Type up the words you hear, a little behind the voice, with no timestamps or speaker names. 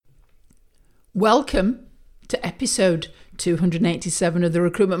Welcome to episode 287 of the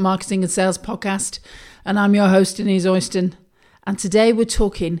Recruitment Marketing and Sales Podcast. And I'm your host, Denise Oyston. And today we're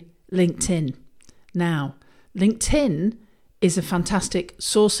talking LinkedIn. Now, LinkedIn is a fantastic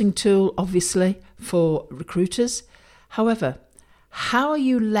sourcing tool, obviously, for recruiters. However, how are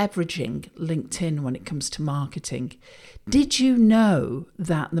you leveraging LinkedIn when it comes to marketing? Did you know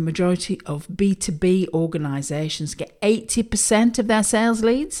that the majority of B2B organizations get 80% of their sales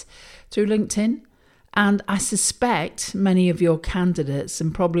leads through LinkedIn? And I suspect many of your candidates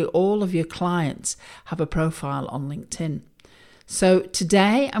and probably all of your clients have a profile on LinkedIn. So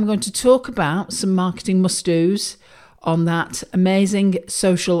today I'm going to talk about some marketing must-dos on that amazing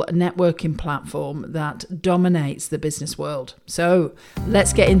social networking platform that dominates the business world. So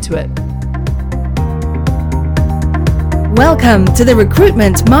let's get into it. Welcome to the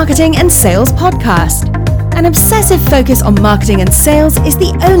Recruitment, Marketing and Sales Podcast. An obsessive focus on marketing and sales is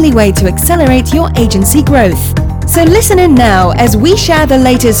the only way to accelerate your agency growth. So listen in now as we share the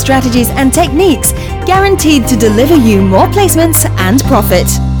latest strategies and techniques guaranteed to deliver you more placements and profit.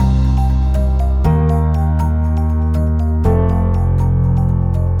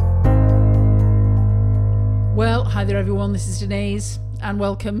 Well, hi there everyone, this is Denise and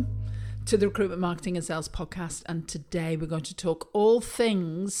welcome to the Recruitment Marketing and Sales Podcast. And today we're going to talk all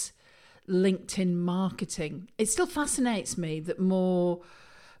things LinkedIn marketing. It still fascinates me that more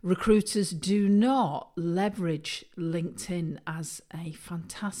recruiters do not leverage LinkedIn as a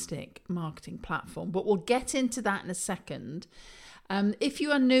fantastic marketing platform, but we'll get into that in a second. If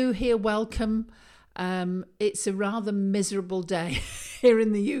you are new here, welcome. It's a rather miserable day here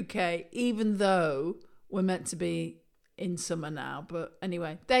in the UK, even though we're meant to be in summer now. But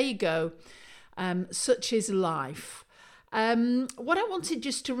anyway, there you go. Such is life. What I wanted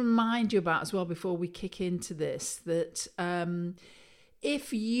just to remind you about as well before we kick into this, that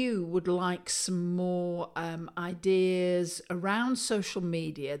if you would like some more ideas around social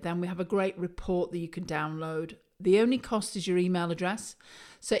media, then we have a great report that you can download. The only cost is your email address.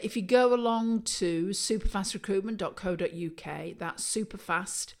 So if you go along to superfastrecruitment.co.uk, that's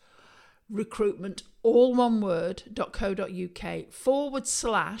superfastrecruitment, all one word,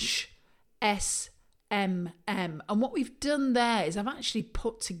 .co.uk/SMM. And what we've done there is I've actually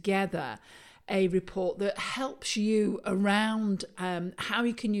put together a report that helps you around how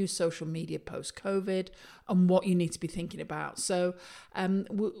you can use social media post-COVID and what you need to be thinking about. So I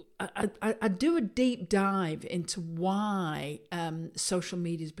do a deep dive into why social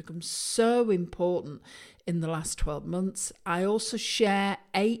media has become so important in the last 12 months. I also share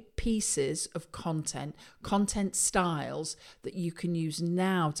 8 pieces of content styles that you can use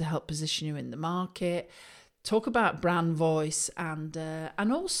now to help position you in the market, talk about brand voice and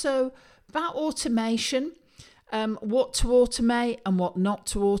also about automation, what to automate and what not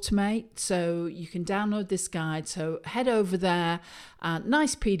to automate. So you can download this guide. So head over there,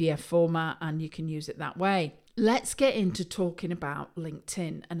 nice PDF format, and you can use it that way. Let's get into talking about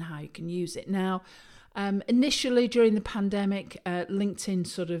LinkedIn and how you can use it. Now, initially during the pandemic, LinkedIn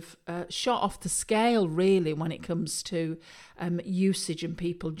sort of shot off the scale really when it comes to usage and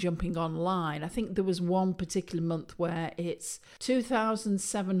people jumping online. I think there was one particular month where it's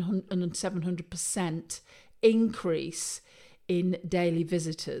 2,700% increase in daily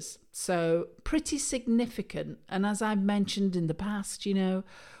visitors. So pretty significant. And as I've mentioned in the past,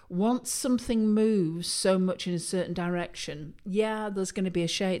 once something moves so much in a certain direction, there's going to be a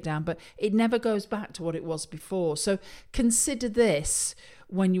shakedown, but it never goes back to what it was before. So consider this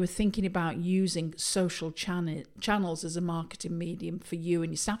when you were thinking about using social channels as a marketing medium for you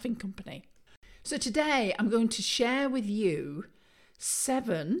and your staffing company. So today I'm going to share with you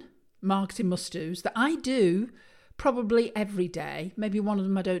 7 marketing must-dos that I do probably every day. Maybe one of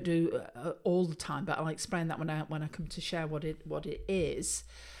them I don't do all the time, but I'll explain that when I come to share what it is.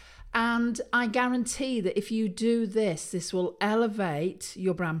 And I guarantee that if you do this will elevate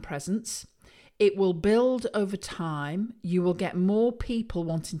your brand presence. It will build over time. You will get more people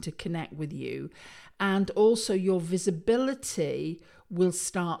wanting to connect with you. And also your visibility will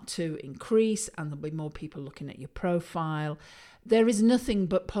start to increase and there'll be more people looking at your profile. There is nothing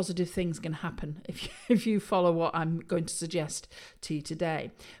but positive things going to happen if you follow what I'm going to suggest to you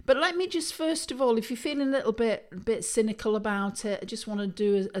today. But let me just first of all, if you're feeling a little bit cynical about it, I just want to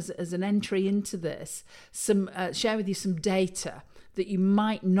do as an entry into this, share with you some data that you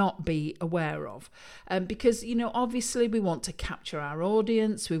might not be aware of. Because, obviously we want to capture our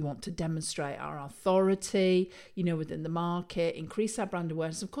audience, we want to demonstrate our authority, within the market, increase our brand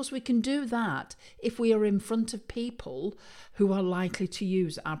awareness. Of course, we can do that if we are in front of people who are likely to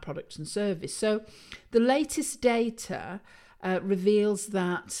use our product and service. So the latest data reveals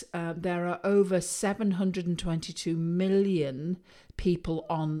that there are over 722 million people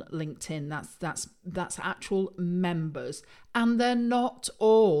on LinkedIn. That's actual members, and they're not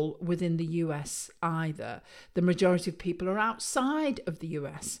all within the US either. The majority of people are outside of the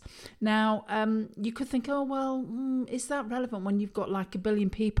US. Now, you could think, oh well, is that relevant when you've got like 1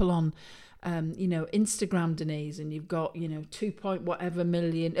 billion people on Instagram, Denise, and you've got 2 point whatever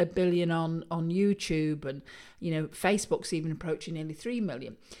million, 1 billion on YouTube, and Facebook's even approaching nearly 3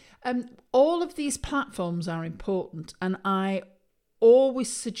 million. All of these platforms are important, and I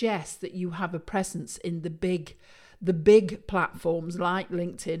always suggest that you have a presence in the big platforms like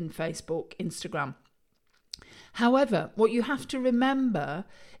LinkedIn, Facebook, Instagram. However, what you have to remember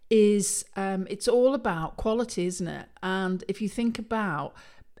is it's all about quality, isn't it? And if you think about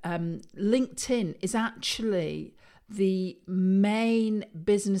LinkedIn is actually the main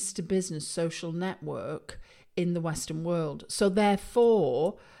business-to-business social network in the Western world. So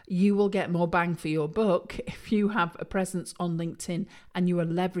therefore, you will get more bang for your buck if you have a presence on LinkedIn and you are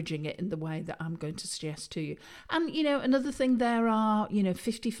leveraging it in the way that I'm going to suggest to you. And, another thing, there are,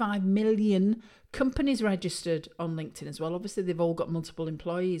 55 million companies registered on LinkedIn as well. Obviously, they've all got multiple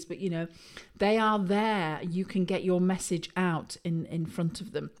employees, but, they are there. You can get your message out in front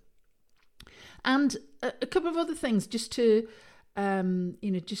of them. And a couple of other things just to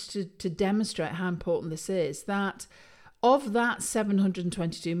demonstrate how important this is, that of that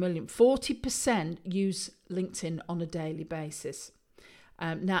 722 million, 40% use LinkedIn on a daily basis.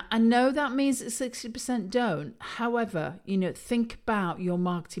 Now, I know that means that 60% don't. However, think about your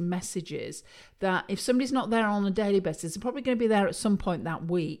marketing messages, that if somebody's not there on a daily basis, they're probably going to be there at some point that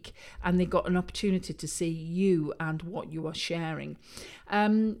week, and they've got an opportunity to see you and what you are sharing.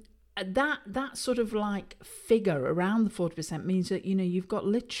 That sort of like figure around the 40% means that you've got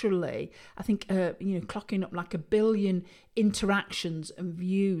literally, I think clocking up like 1 billion interactions and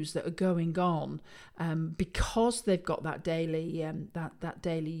views that are going on because they've got that daily that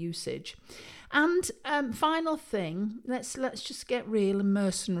daily usage. And final thing, let's just get real and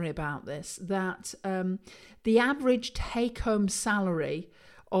mercenary about this, that the average take-home salary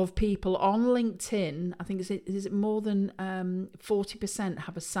of people on LinkedIn, I think is it more than 40%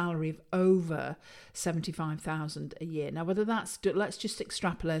 have a salary of over 75,000 a year. Now, whether that's, let's just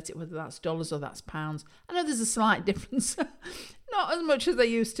extrapolate it, whether that's dollars or that's pounds. I know there's a slight difference, not as much as there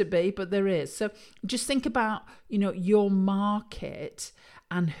used to be, but there is. So just think about, your market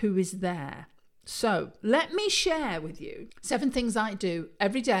and who is there. So let me share with you 7 things I do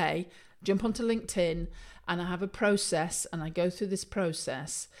every day. Jump onto LinkedIn, and I have a process, and I go through this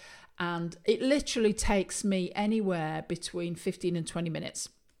process, and it literally takes me anywhere between 15 and 20 minutes.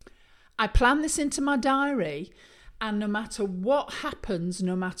 I plan this into my diary, and no matter what happens,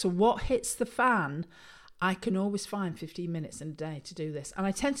 no matter what hits the fan, I can always find 15 minutes in a day to do this. And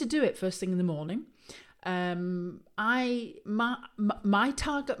I tend to do it first thing in the morning. My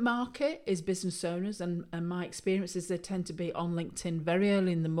target market is business owners, and my experience is they tend to be on LinkedIn very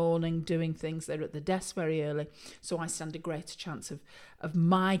early in the morning doing things. They're at the desk very early, so I stand a greater chance of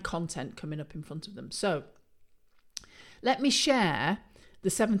my content coming up in front of them. So let me share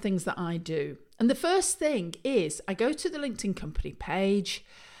the 7 things that I do. And the first thing is I go to the LinkedIn company page.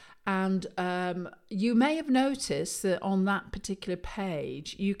 And you may have noticed that on that particular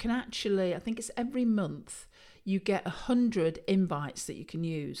page, you can actually, I think it's every month, you get 100 invites that you can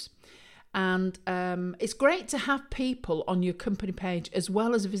use. And it's great to have people on your company page as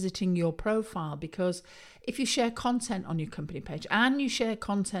well as visiting your profile, because if you share content on your company page and you share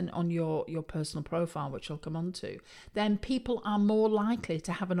content on your personal profile, which I'll come on to, then people are more likely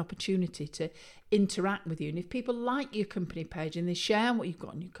to have an opportunity to interact with you. And if people like your company page and they share what you've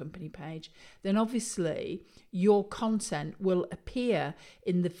got on your company page, then obviously your content will appear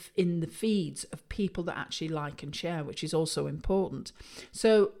in the feeds of people that actually like and share, which is also important.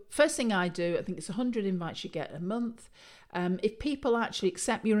 So first thing I do, I think it's 100 invites you get a month. If people actually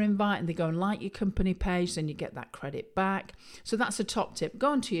accept your invite and they go and like your company page, then you get that credit back. So that's a top tip.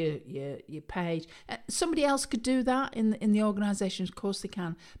 Go onto your page. Somebody else could do that in the organisation, of course they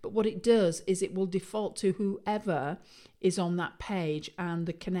can. But what it does is it will default to whoever is on that page and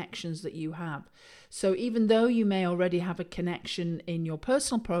the connections that you have. So even though you may already have a connection in your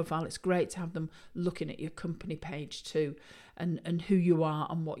personal profile, it's great to have them looking at your company page too, and who you are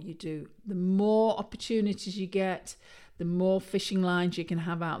and what you do. The more opportunities you get, the more fishing lines you can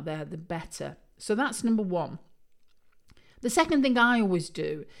have out there, the better. So that's number 1. The second thing I always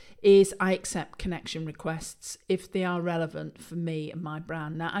do is I accept connection requests if they are relevant for me and my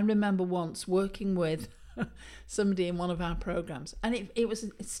brand. Now, I remember once working with somebody in one of our programs, and it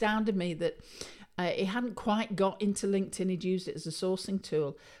astounded me that He hadn't quite got into LinkedIn. He'd used it as a sourcing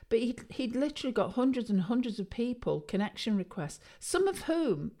tool, but he'd literally got hundreds and hundreds of people, connection requests, some of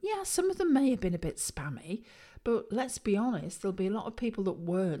whom, some of them may have been a bit spammy, but let's be honest, there'll be a lot of people that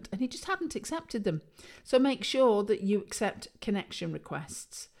weren't, and he just hadn't accepted them. So make sure that you accept connection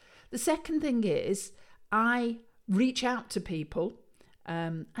requests. The second thing is I reach out to people.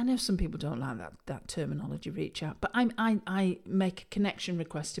 I know some people don't like that terminology, reach out, but I make a connection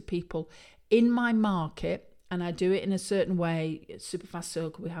request to people in my market, and I do it in a certain way. At Superfast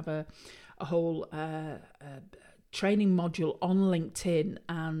Circle, we have a whole training module on LinkedIn,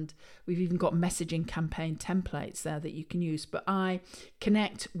 and we've even got messaging campaign templates there that you can use. But I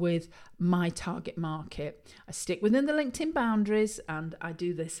connect with my target market. I stick within the LinkedIn boundaries, and I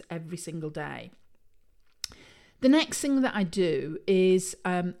do this every single day. The next thing that I do is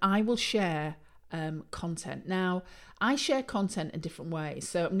I will share content. Now, I share content in different ways.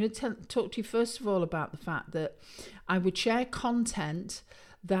 So I'm going to talk to you first of all about the fact that I would share content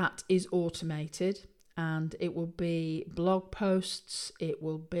that is automated, and it will be blog posts, it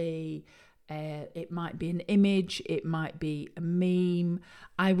will be it might be an image, it might be a meme.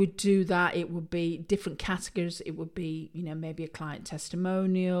 I would do that. It would be different categories. It would be, maybe a client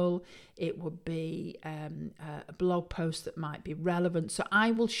testimonial. It would be a blog post that might be relevant. So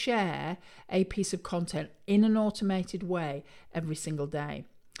I will share a piece of content in an automated way every single day.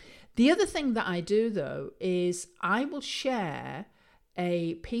 The other thing that I do, though, is I will share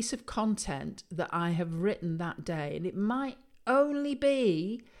a piece of content that I have written that day, and it might only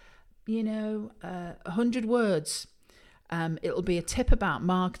be 100 words. It'll be a tip about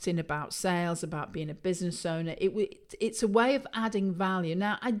marketing, about sales, about being a business owner. It's a way of adding value.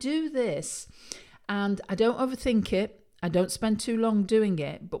 Now, I do this and I don't overthink it. I don't spend too long doing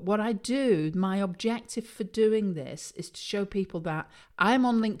it. But what I do, my objective for doing this is to show people that I'm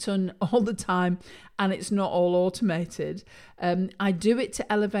on LinkedIn all the time and it's not all automated. I do it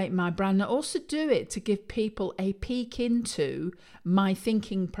to elevate my brand. I also do it to give people a peek into my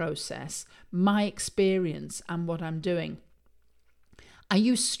thinking process, my experience, and what I'm doing. I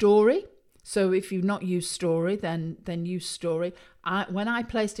use Story. So if you've not used Story, then use Story. When I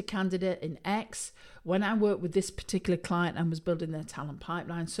placed a candidate in X, when I worked with this particular client and was building their talent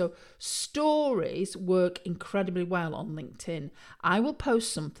pipeline, so stories work incredibly well on LinkedIn. I will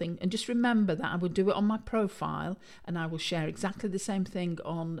post something, and just remember that I will do it on my profile, and I will share exactly the same thing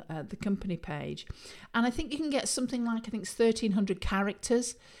on the company page. And I think you can get something like, it's 1,300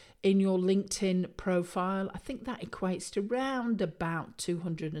 characters in your LinkedIn profile. I think that equates to around about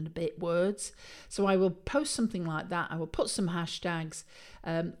 200 and a bit words. So I will post something like that. I will put some hashtags.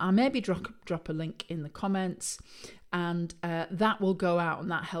 I'll maybe drop a link in the comments, and that will go out, and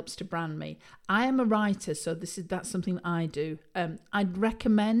that helps to brand me. I am a writer, so that's something that I do. I'd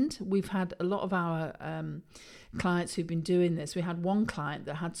recommend, we've had a lot of our clients who've been doing this. We had one client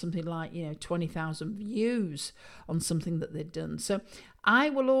that had something like 20,000 views on something that they'd done. So I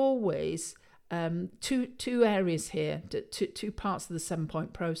will always two areas here, two parts of the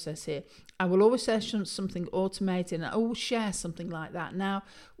 7-point process here. I will always share something automated, and I will share something like that. Now,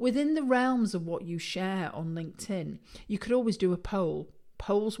 within the realms of what you share on LinkedIn, you could always do a poll.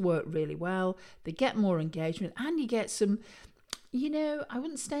 Polls work really well. They get more engagement, and you get some, I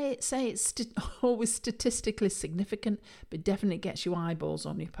wouldn't say it's always statistically significant, but definitely gets you eyeballs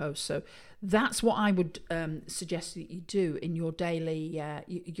on your post. So that's what I would suggest that you do in your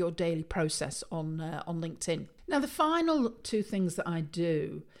daily process on LinkedIn. Now, the final two things that I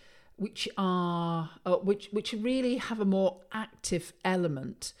do, which really have a more active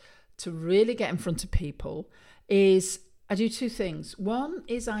element to really get in front of people, is I do two things. One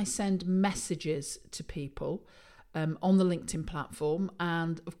is I send messages to people on the LinkedIn platform,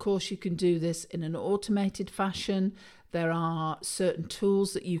 and of course you can do this in an automated fashion. There are certain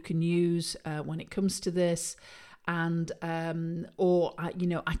tools that you can use when it comes to this, and I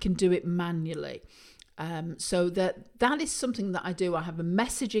can do it manually. So that is something that I do. I have a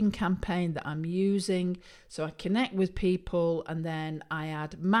messaging campaign that I'm using, so I connect with people, and then I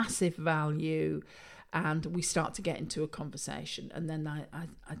add massive value, and we start to get into a conversation, and then I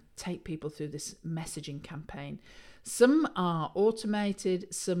take people through this messaging campaign. Some are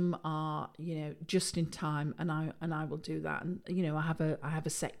automated, some are just in time, and I will do that. And I have a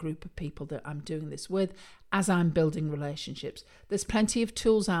set group of people that I'm doing this with as I'm building relationships. There's plenty of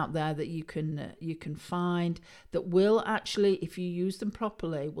tools out there that you can find that will actually, if you use them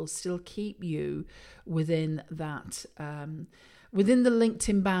properly, will still keep you within that. Within the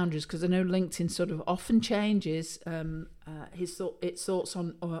LinkedIn boundaries, because I know LinkedIn sort of often changes its thoughts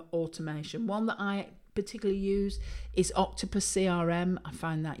on automation. One that I particularly use is Octopus CRM. I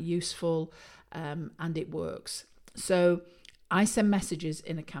find that useful, and it works. So I send messages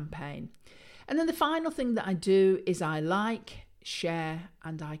in a campaign. And then the final thing that I do is I like, share,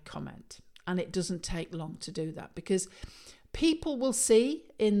 and I comment. And it doesn't take long to do that, because people will see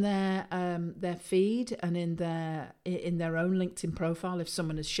in their feed and in their own LinkedIn profile if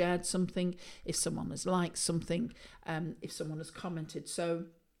someone has shared something, if someone has liked something, if someone has commented. So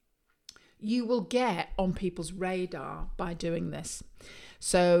you will get on people's radar by doing this.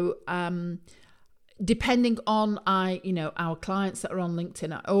 So depending on our clients that are on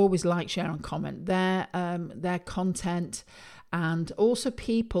LinkedIn, I always like, share, and comment their content. And also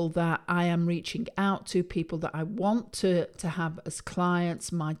people that I am reaching out to, people that I want to have as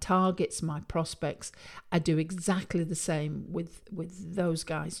clients, my targets, my prospects. I do exactly the same with those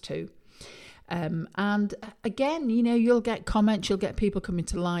guys too. And again, you'll get comments, you'll get people coming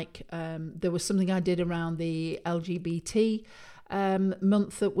to like. There was something I did around the LGBT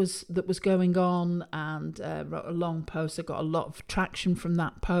month that was going on, and wrote a long post. I got a lot of traction from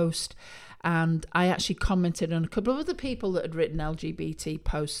that post. And I actually commented on a couple of other people that had written LGBT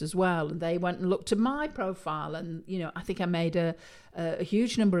posts as well. And they went and looked at my profile. And, I think I made a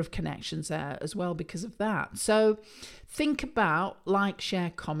huge number of connections there as well because of that. So think about like,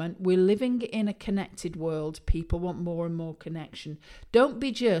 share, comment. We're living in a connected world. People want more and more connection. Don't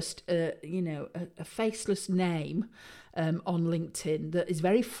be just, a faceless name on LinkedIn that is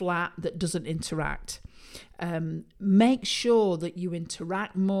very flat, that doesn't interact. Make sure that you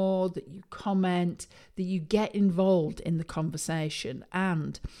interact more, that you comment, that you get involved in the conversation.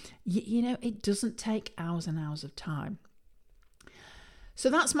 And, it doesn't take hours and hours of time. So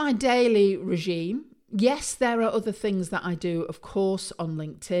that's my daily regime. Yes, there are other things that I do, of course, on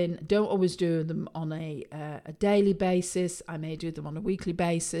LinkedIn. Don't always do them on a daily basis. I may do them on a weekly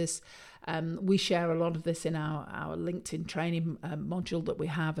basis. We share a lot of this in our LinkedIn training module that we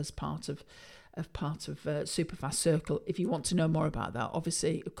have as part of Superfast Circle. If you want to know more about that,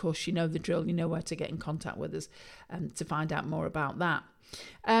 obviously, of course, you know the drill. You know where to get in contact with us to find out more about that.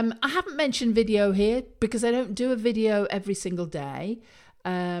 I haven't mentioned video here because I don't do a video every single day.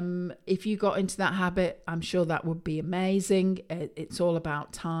 If you got into that habit, I'm sure that would be amazing. It's all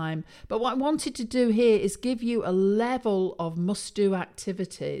about time. But what I wanted to do here is give you a level of must-do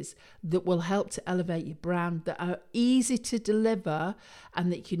activities that will help to elevate your brand, that are easy to deliver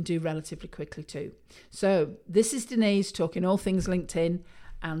and that you can do relatively quickly too. So this is Denise talking all things LinkedIn,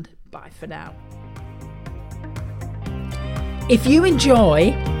 and bye for now. If you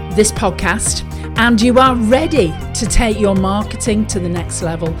enjoy this podcast and you are ready to take your marketing to the next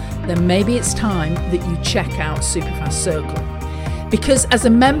level, then maybe it's time that you check out Superfast Circle. Because as a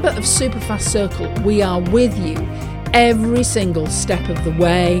member of Superfast Circle, we are with you every single step of the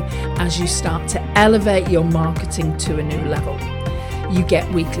way as you start to elevate your marketing to a new level. You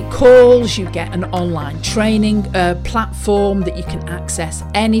get weekly calls, you get an online training platform that you can access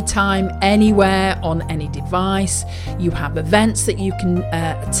anytime, anywhere, on any device. You have events that you can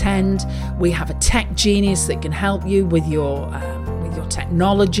attend. We have a tech genius that can help you with your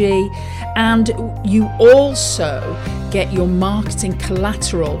technology. And you also get your marketing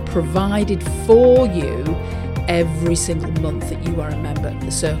collateral provided for you every single month that you are a member of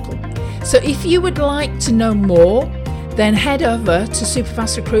the circle. So if you would like to know more, then head over to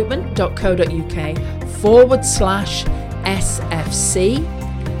superfastruitment.co.uk/SFC.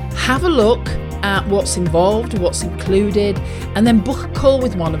 Have a look at what's involved, what's included, and then book a call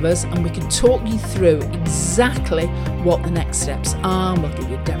with one of us and we can talk you through exactly what the next steps are. We'll give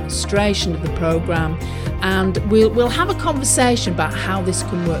you a demonstration of the program and we'll have a conversation about how this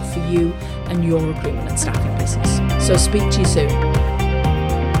can work for you and your recruitment and staffing business. So speak to you soon.